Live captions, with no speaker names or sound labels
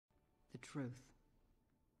The truth.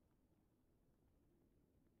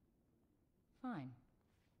 Fine.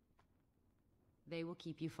 They will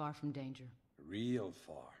keep you far from danger. Real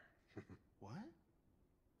far. What?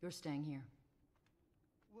 You're staying here.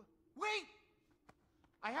 Wait!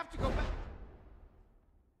 I have to go back.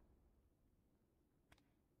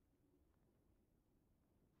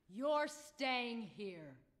 You're staying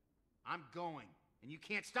here. I'm going, and you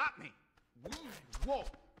can't stop me. Whoa!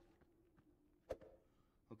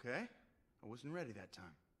 Okay, I wasn't ready that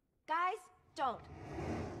time. Guys, don't.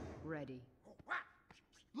 Ready.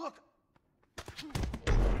 Look!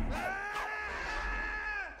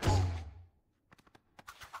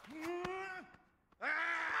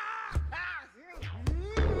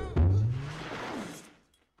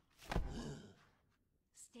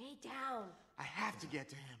 Stay down. I have to get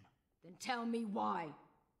to him. Then tell me why.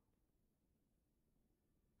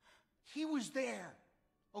 He was there,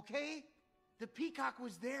 okay? The peacock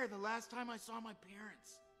was there the last time I saw my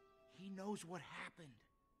parents. He knows what happened,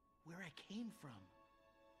 where I came from,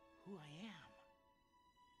 who I am.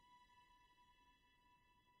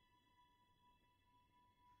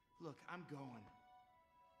 Look, I'm going.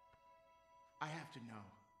 I have to know.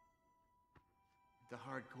 The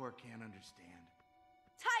hardcore can't understand.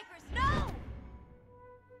 Tigress, no!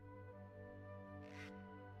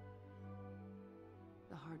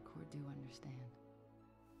 The hardcore do understand.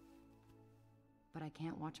 But I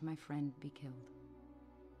can't watch my friend be killed.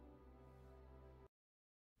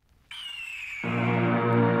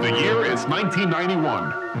 The year is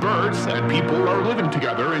 1991. Birds and people are living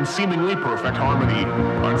together in seemingly perfect harmony.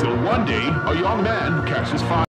 Until one day, a young man catches fire.